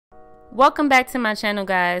Welcome back to my channel,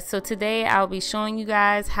 guys. So today I'll be showing you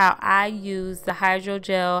guys how I use the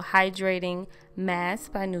Hydrogel Hydrating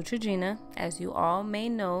Mask by Neutrogena. As you all may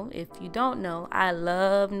know, if you don't know, I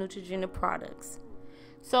love Neutrogena products.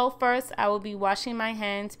 So first I will be washing my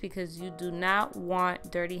hands because you do not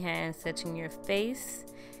want dirty hands touching your face,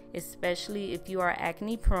 especially if you are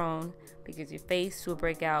acne prone, because your face will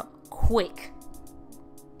break out quick.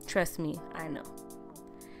 Trust me, I know.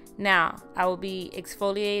 Now, I will be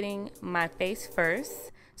exfoliating my face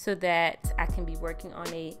first so that I can be working on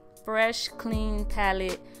a fresh, clean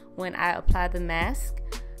palette when I apply the mask.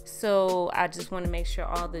 So I just want to make sure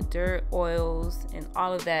all the dirt, oils, and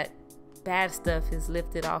all of that bad stuff is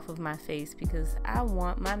lifted off of my face because I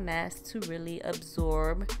want my mask to really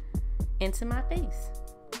absorb into my face.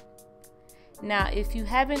 Now, if you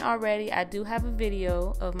haven't already, I do have a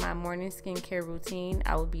video of my morning skincare routine.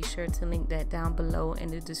 I will be sure to link that down below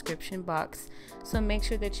in the description box. So make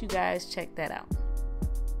sure that you guys check that out.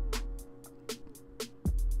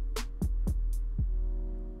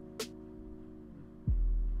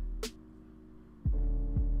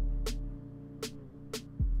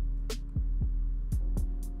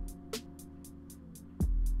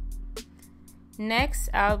 Next,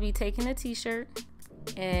 I'll be taking a t-shirt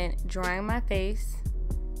and drying my face.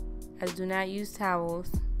 I do not use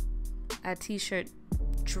towels. I t-shirt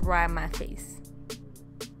dry my face.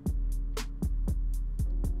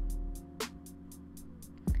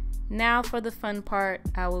 Now for the fun part,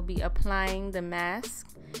 I will be applying the mask.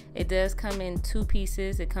 It does come in two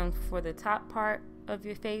pieces. It comes for the top part of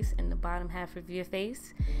your face and the bottom half of your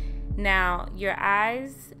face. Now your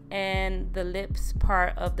eyes and the lips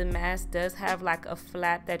part of the mask does have like a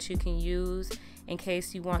flap that you can use in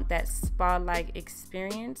case you want that spa-like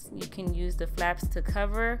experience. You can use the flaps to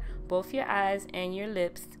cover both your eyes and your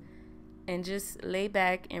lips and just lay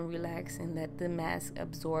back and relax and let the mask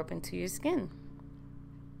absorb into your skin.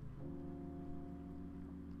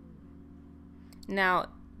 Now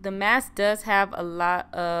the mask does have a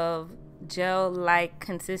lot of gel-like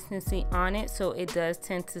consistency on it, so it does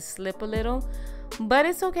tend to slip a little, but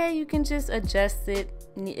it's okay. You can just adjust it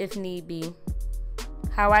if need be.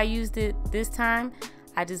 How I used it this time,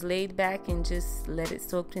 I just laid back and just let it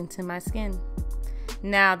soak into my skin.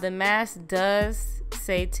 Now the mask does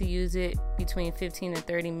say to use it between 15 and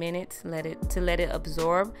 30 minutes to let it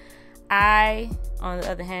absorb. I, on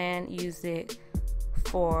the other hand, used it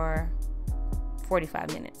for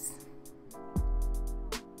 45 minutes.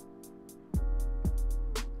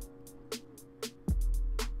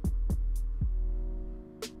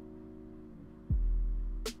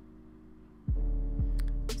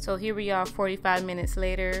 So here we are 45 minutes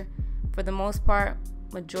later. For the most part,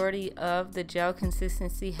 majority of the gel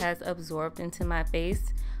consistency has absorbed into my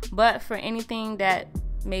face. But for anything that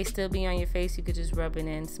may still be on your face, you could just rub it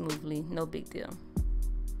in smoothly. No big deal.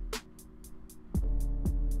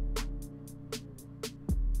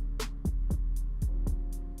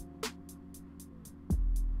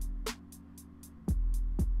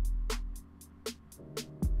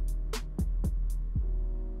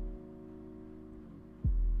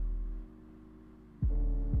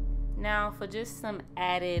 Now for just some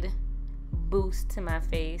added boost to my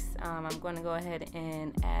face, I'm going to go ahead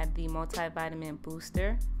and add the multivitamin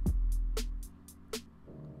booster.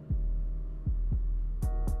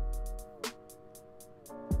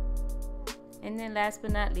 And then last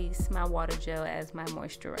but not least, my water gel as my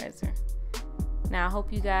moisturizer. Now I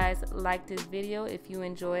hope you guys liked this video. If you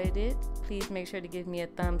enjoyed it, please make sure to give me a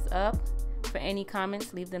thumbs up. For any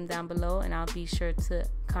comments, leave them down below and I'll be sure to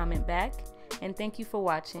comment back. And thank you for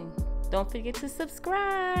watching. Don't forget to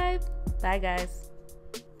subscribe. Bye, guys.